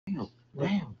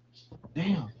Damn.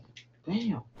 Damn.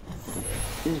 Damn.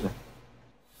 Yeah.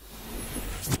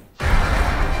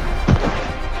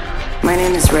 My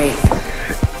name is Wraith,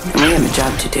 and we have a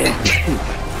job to do.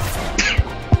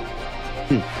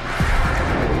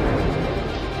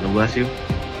 God bless you.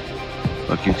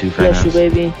 Fuck you too, fat Bless ass. you,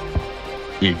 baby.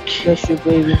 You kid. Bless you,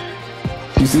 baby.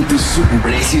 You think this super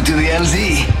race you to the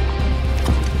LZ?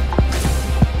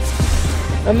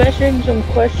 I'm answering some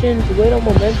questions. Wait a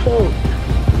momento.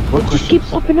 What It just questions? keep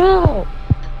popping out.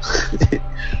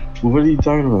 What are you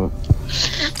talking about?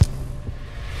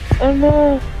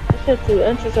 I said to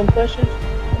answer some questions.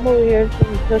 I'm over here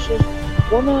answering some questions.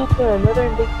 One after another,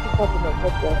 and they keep popping up.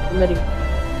 That's why I'm letting.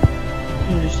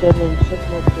 Seven,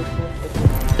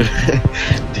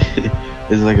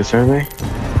 Is it like a survey?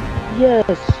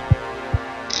 yes.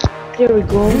 There we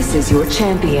go. This is your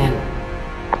champion.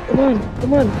 Come on,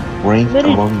 come on. Ranked Let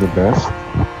it- among the best?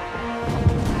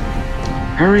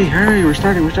 Hurry, hurry, we're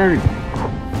starting.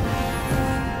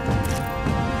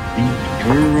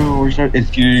 Girl, we're starting.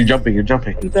 You're jumping.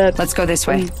 I'm back. Let's go this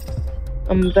way.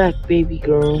 I'm back, baby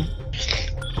girl.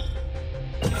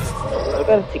 I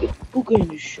gotta take a book in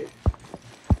this shit.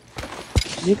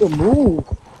 Nigga, move.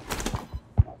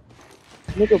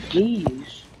 Nigga,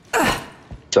 please.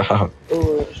 Stop.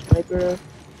 Oh, a sniper.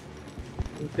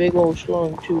 A big old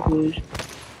slung too, please.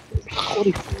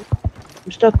 Holy fuck.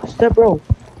 I'm stuck. Step, bro.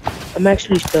 I'm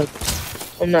actually stuck.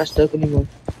 I'm not stuck anymore.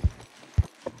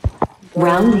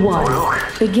 Round one.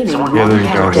 Beginning Yeah, ring there's a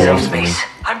guy countdown. here.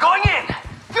 I'm going in!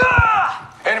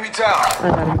 Enemy down! I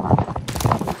got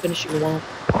him. I'm finishing him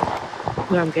off.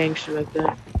 Yeah, I'm gangster like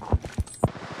that.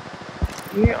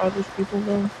 You hear all those people,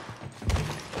 though?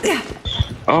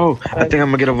 Oh, I think I'm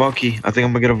gonna get a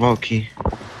Valky.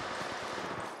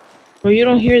 Bro, you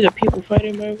don't hear the people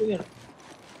fighting, bro? We gotta...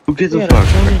 Who gives a Yeah, fuck?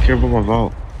 that's I funny. care about my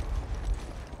vault.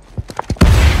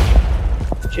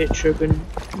 Shit tripping.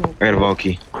 I got a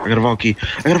Valky.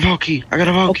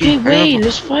 Okay, wait,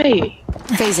 let's fight.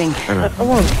 Phasing. I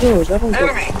want kills. I don't go.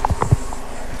 Enemy!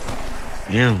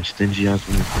 Damn, stingy ass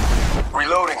woman.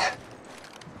 Reloading.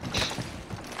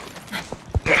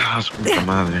 Ah, come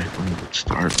out of there. I'm gonna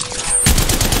start.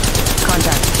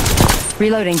 Contact.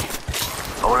 Reloading.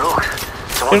 Oh look,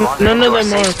 someone wandered None of into our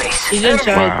them are. safe space. He's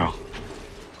inside. Wow.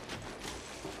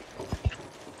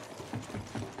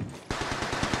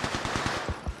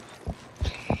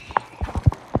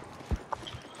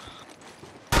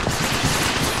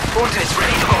 Voltage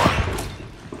ready to go.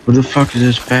 Where the fuck is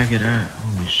this faggot at?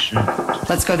 Holy shit.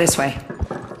 Let's go this way.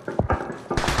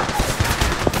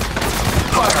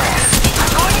 Firing.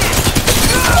 I'm going in!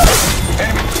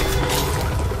 Enemy!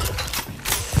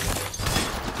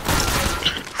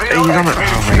 Hey, he's on the. Oh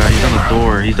my god, he's on the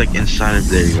door. He's like inside of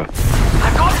there. You go.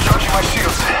 I'm going to charge my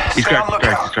shields. He's Stay on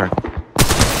cracked. lookout.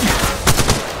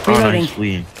 Oh, no, Reloading. he's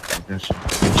fleeing. That's it.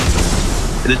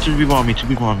 There's two people on me.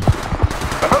 Another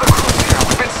cruise here.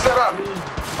 We've been set up.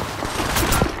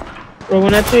 Bro,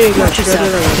 when I tell you you got Watch yourself.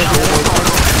 shredded, I got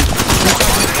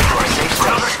Our safe space.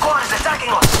 Another squad is attacking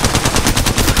us.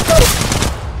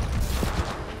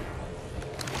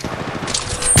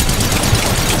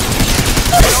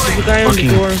 There's a guy on the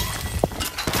Fucking- door.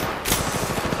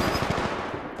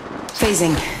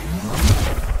 Phasing.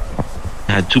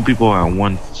 I had two people at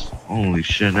once. Holy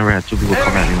shit! Never had two people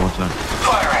come at me one time.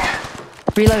 Firing.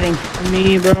 Reloading.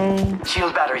 Me, bro.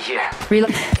 Shield battery here.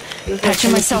 Reload. There's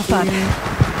Patching myself up.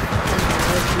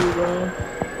 That's you, bro.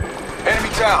 Enemy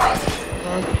down.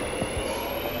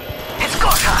 It's go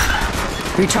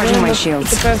time. Recharging my Put the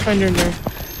shields. Pathfinder in there.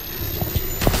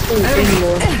 Oh,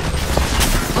 anymore.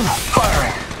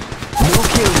 Firing. No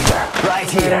kill leader. Right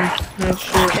here. Nice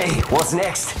shit. Okay, what's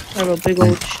next? I have a big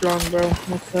old schlong, bro.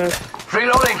 What's that?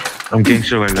 Reloading. I'm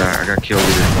gangster like that. I got killed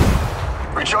with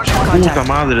it. Recharging my Ooh, Contact.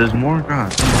 come out. There's more.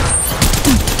 God.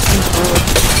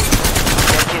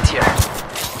 Get here.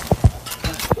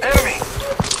 Enemy.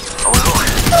 Oh look,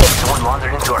 someone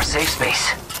wandered into our safe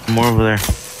space. More over there.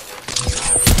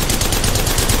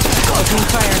 Opening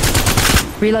fire.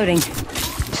 Reloading.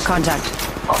 Contact.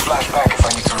 I'll flash back if I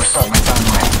need to restart my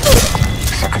timeline.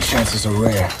 Second chances are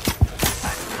rare.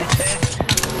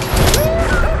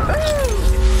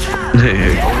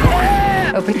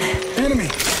 Open. Enemy.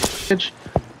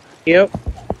 Yep.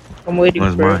 I'm waiting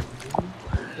Where's for mine?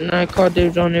 it. Nah, I caught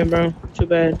dibs on there, bro. Too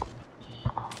bad.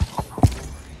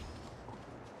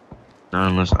 Not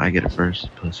unless I get it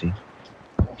first, pussy.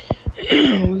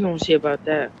 We gonna see about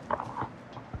that.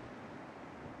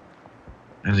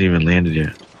 Hasn't even landed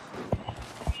yet.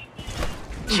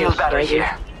 Shield battery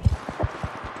here.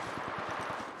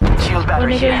 Shield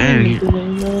battery here. Hey.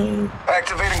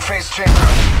 Activating phase chamber.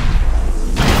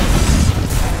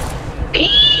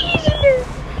 Easy.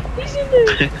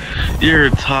 You're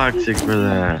toxic for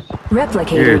that.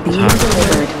 Replicator You're being toxic.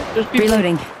 delivered. There's people.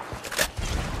 Reloading.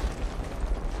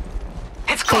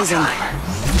 It's go Phasing. time.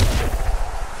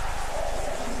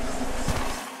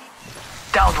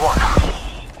 Downed one.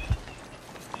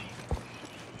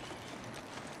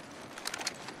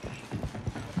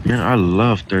 Man, I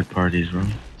love third parties, bro.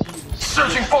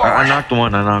 Searching forward. I knocked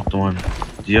one. I knocked one.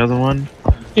 The other one?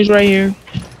 He's right here.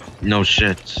 No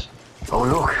shit. Oh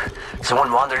look,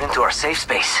 someone wandered into our safe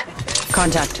space.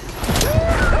 Contact.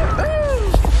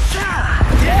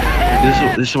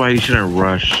 This is why you shouldn't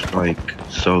rush like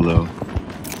solo.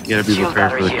 You gotta be Shield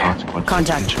prepared for the battery here. consequences.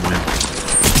 Contact. Pinch 'em in.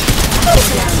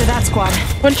 After that squad.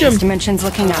 Punch him. This dimension's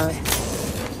looking up. I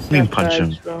mean, punch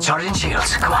him. Charging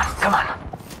shields. Come on, come on.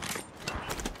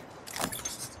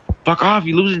 Fuck off!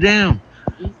 You lose it down.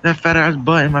 That fat ass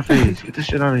butt in my face. Get this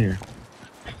shit out of here.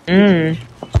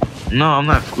 No, I'm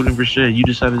not scooting for shit. You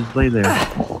decided to play there.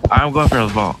 I'm going for the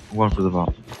vault. I'm going for the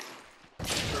vault.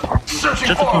 Searching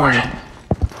Shut the forward. corner.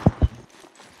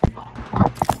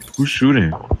 Who's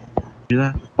shooting? See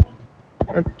that?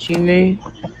 A teammate.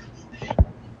 Throwing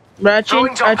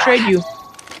Ratchet, jump I trade pad. you.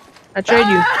 I trade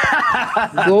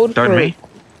you. Gold Start for me?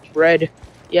 red.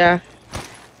 Yeah,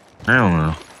 I don't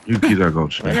know. You gotta go.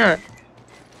 why not?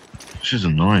 She's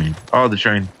annoying. Oh, the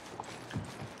train.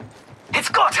 It's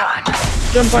go time.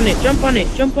 Jump on it, jump on it,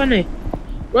 jump on it.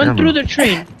 Run Never. through the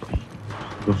train.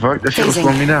 The fuck? That shit will Phasing.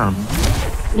 slow me down.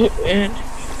 And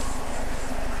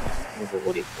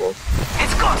what do you call?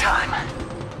 It's go time.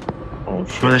 Oh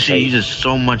shit. Bro, that shit uses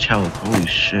so much health. Holy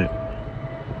shit.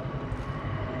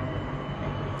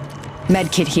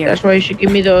 Medkit here. That's why you should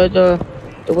give me the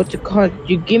what's it called?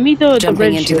 You give me the Jumping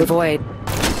red into the shield. void.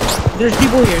 There's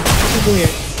people here. There's people here.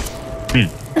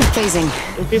 Phasing.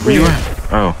 There's people Where you here.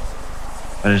 at? Oh.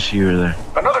 I didn't see you were there.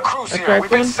 Another cruise Okay, here. We've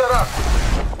been one. set up.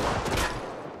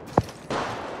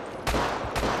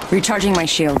 Recharging my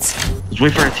shields. Let's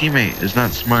wait for our teammate. It's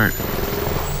not smart.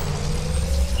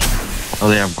 Oh,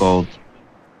 they have gold.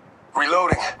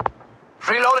 Reloading.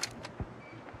 Reloading.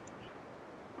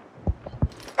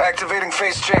 Activating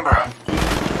phase chamber.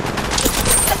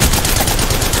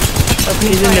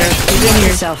 He's in there. He's in here.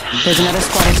 Yourself. There's another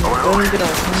squad. Don't get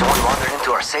off. Someone wandered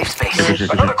into our safe space. Okay.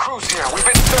 Another cruise here. We've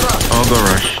been set up. I'll go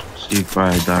rush. See if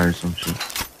I die or some shit.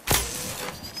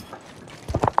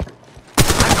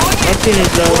 I'm going in. I've seen it,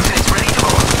 bro. It's ready to go.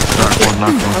 Knock one,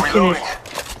 knock one. I've seen Reloading. it.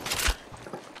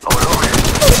 Oh look,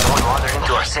 someone wandered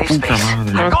into our safe Come space. on, out of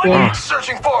there. Knock Going one. in.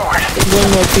 Searching forward. There's one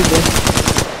more people.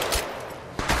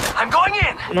 I'm going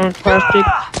in. Non plastic.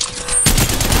 Ah!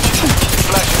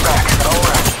 Flashback.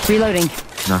 Alright. Reloading.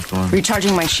 Knocked one.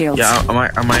 Recharging my shields. Yeah,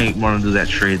 I might want to do that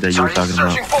trade that you were talking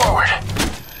Searching about. forward.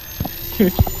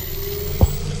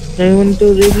 Anyone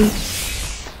do baby?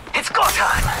 It's go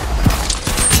time.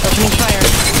 Opening fire.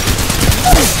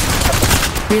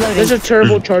 Reloading. There's a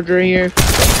turbocharger here.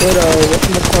 With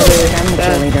whatchamacallit? Animal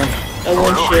That leader.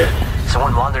 one Oh, shit. look.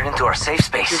 Someone wandered into our safe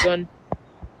Your space. gun.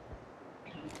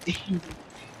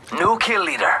 New kill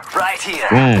leader, right here.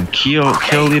 Boom. Kill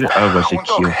leader. I was about to say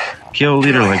kill. Kill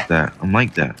leader like that. I'm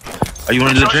like that. Oh, you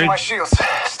want to do the Charging trade? my shields.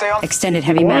 Stay on. Extended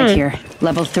heavy mag What? here.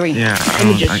 Level 3. Yeah. Let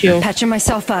me just heal. Patching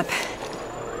myself up.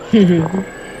 Here.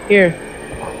 Here,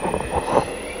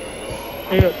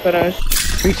 badass.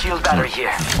 Shield battery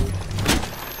here.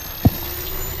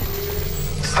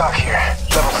 Stock here.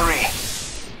 Level 3.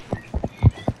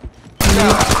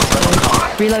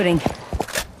 Reloading.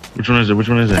 Which one is it? Which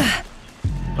one is it?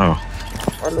 Oh.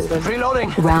 All of them. Reloading.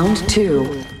 Round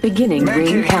 2. Beginning Make it ring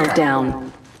here.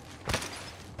 countdown.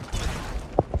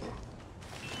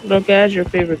 Look, as your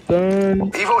favorite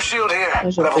gun. Evo shield here.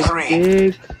 That's a Level big 3.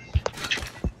 dick.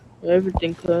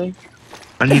 Everything, cuz.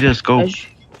 I need a scope. As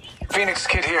Phoenix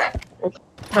kit here.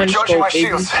 kind of Recharging my scope, baby.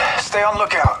 shields. Stay on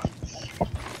lookout.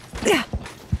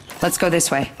 Let's go this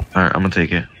way. Alright, I'm gonna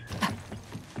take it.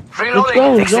 Reloading.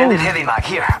 go, Extended go. heavy mag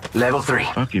here. Level 3.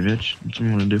 Fuck you, bitch. What's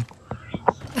I'm gonna do?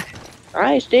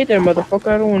 I stay there, motherfucker.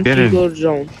 I don't want Get to him. go to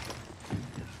zone.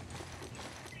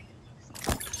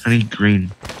 I need green.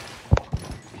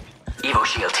 Evo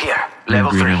shield here. I need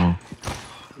Level green 3. ammo.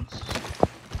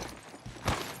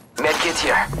 Medkit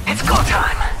here. It's go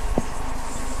time.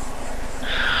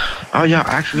 Oh, y'all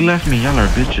actually left me. Y'all are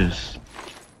bitches.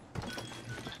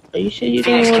 You said you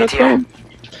Phoenix didn't want kit to here. come.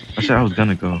 I said I was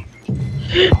gonna go.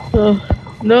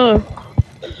 No.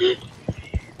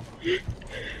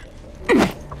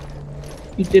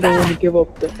 You didn't want to give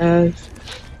up the ass.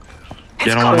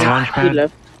 You don't want a launch You pad?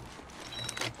 left.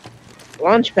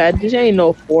 Launchpad? This ain't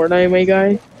no Fortnite, my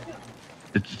guy.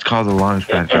 It's called the launch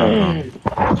pad.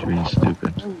 It's really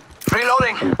stupid.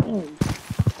 Reloading.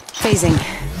 Phasing.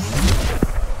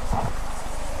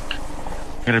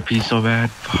 gotta pee so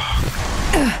bad.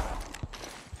 Fuck.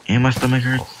 And my stomach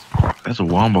hurts. That's a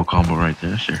wombo combo right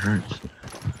there. That shit hurts.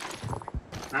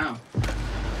 Ow.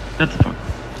 Shut the fuck.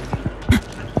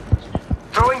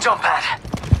 Throwing jump pad.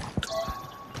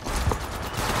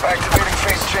 Activating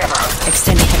phase chamber.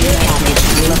 Extended heavy mag.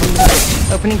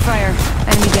 Level. Opening fire.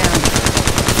 Enemy down.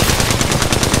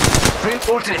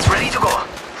 Ultimate's ready to go.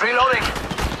 Reloading.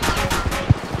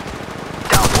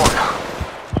 Down one.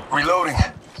 Reloading.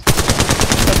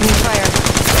 Opening fire.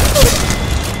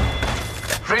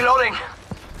 Reloading.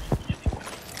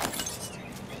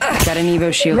 Got an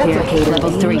Evo shield here.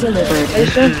 Level 3 delivered. Hey,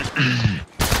 son.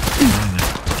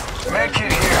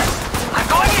 Medkit here. I'm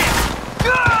going in.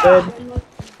 Dead.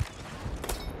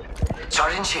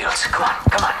 Charging shields. Come on,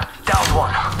 come on. Down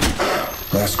one.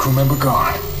 Last crew member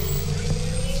gone.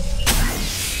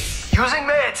 Using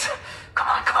meds. Come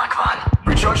on, come on, come on.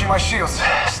 Recharging my shields.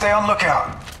 Stay on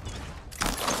lookout.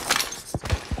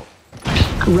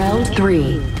 Round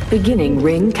 3. Beginning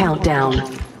ring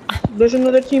countdown. There's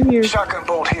another team here. Shotgun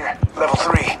bolt here. Level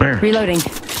 3. Where? Reloading.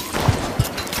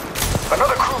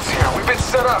 Another crew's here. We've been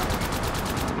set up.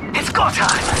 It's go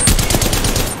time.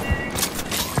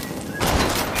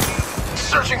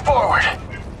 Searching forward.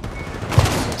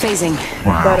 Phasing.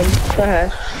 Wow. Got him. Haha.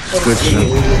 Good shit.